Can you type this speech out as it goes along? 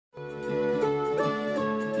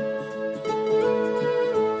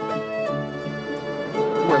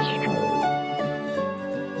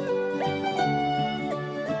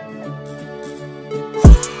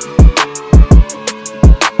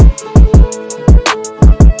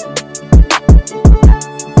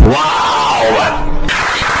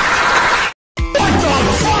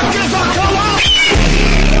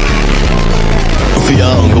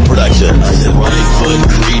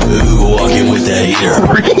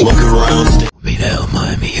Look around. Video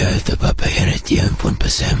Miami Earth papaya na tiempo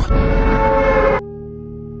empecemos.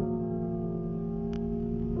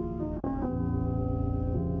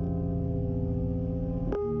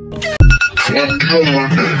 Fuck you, my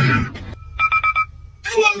nigga.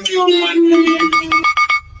 Fuck you, my nigga.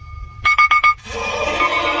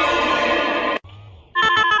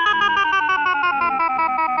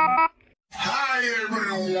 Hi,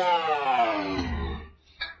 everyone.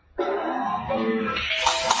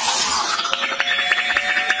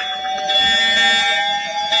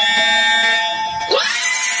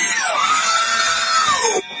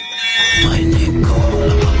 My name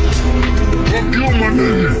called. Fuck you, my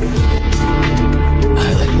nigga. I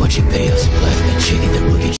like watching videos of black men shaking their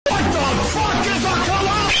booty. What the fuck is a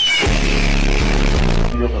color?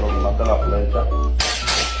 Yo se lo mata la flecha.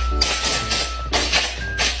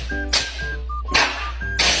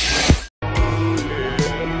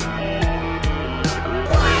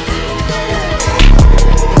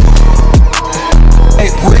 Hey,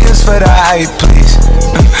 Williams for the hype, please.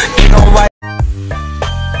 They gon' write.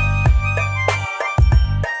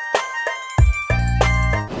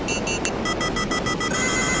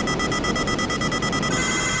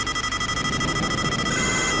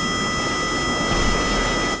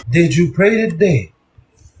 Did you pray today?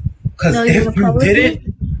 Cause no, if you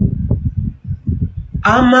didn't,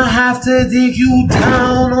 I'ma have to dig you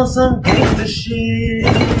down on some gangster shit.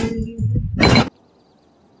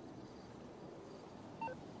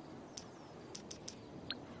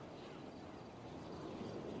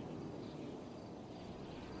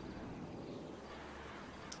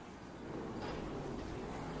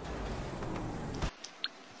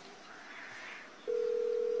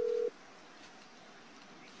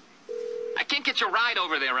 I can't get your ride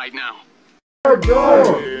over there right now.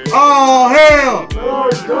 Oh hell!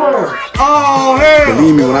 Oh hell!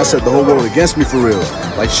 Believe me when I said the whole world against me for real.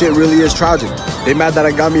 Like shit really is tragic. They mad that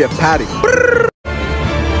I got me a patty.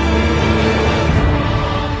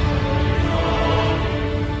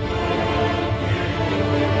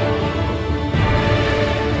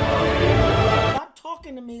 Stop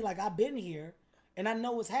talking to me like I've been here and I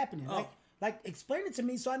know what's happening. Like explain it to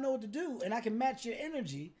me so I know what to do and I can match your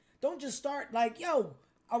energy. Don't just start like, yo,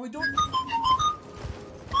 are we doing...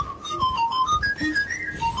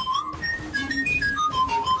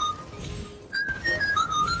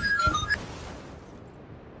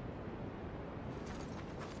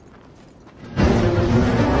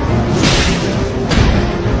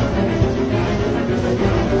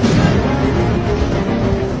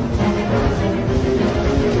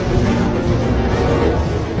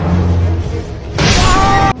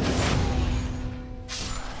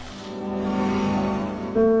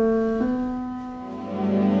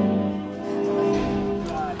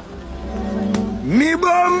 Me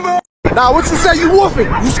bamba! Nah, what you say? You woofing?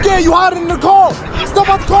 You scared? You hiding in the car? Stop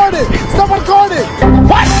on the car then! Stop on the car then!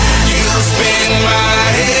 What? You spin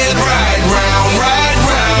my head right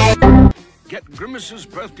round. Get Grimace's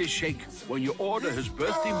birthday shake when you order his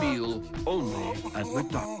birthday meal only at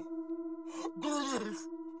McDonald's.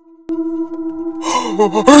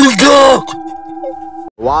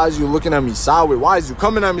 Why is you looking at me sideways? Why is you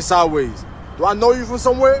coming at me sideways? Do I know you from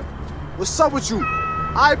somewhere? What's up with you?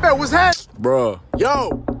 I bet what's happening? Bruh.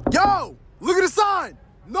 Yo! Look at the sign!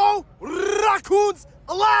 No raccoons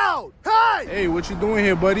allowed! Hey! Hey, what you doing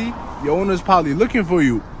here, buddy? Your owner's probably looking for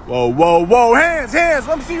you. Whoa, hands!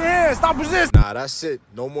 Let me see your hands! Stop resisting! Nah, that's it.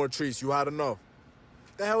 No more treats. You had enough.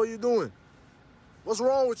 What the hell are you doing? What's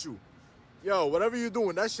wrong with you? Yo, whatever you're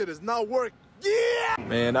doing, that shit is not working. Yeah!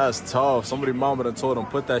 Man, that's tough. Somebody mama done told him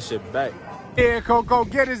put that shit back. Yeah, Coco,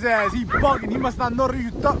 get his ass. He bugging. He must not know that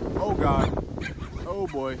you thought. Oh, God. Oh,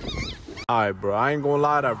 boy. Alright, bro. I ain't gonna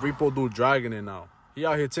lie. That Repo dude dragging it now. He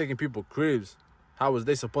out here taking people cribs. How was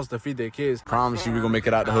they supposed to feed their kids? Promise you we gonna make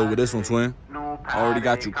it out the hood with this one, twin. I already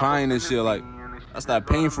got you crying and shit. Like, that's that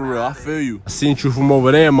pain for real. I feel you. I seen you from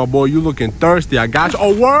over there, my boy. You looking thirsty. I got you.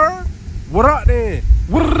 Oh, word? What up, then?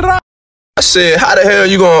 What up? I said, how the hell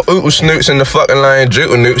you gonna oodle snoots in the fucking line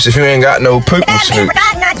jootle noots if you ain't got no poople snoots? Where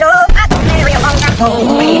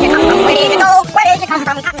did you come from? Where did you come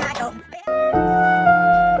from?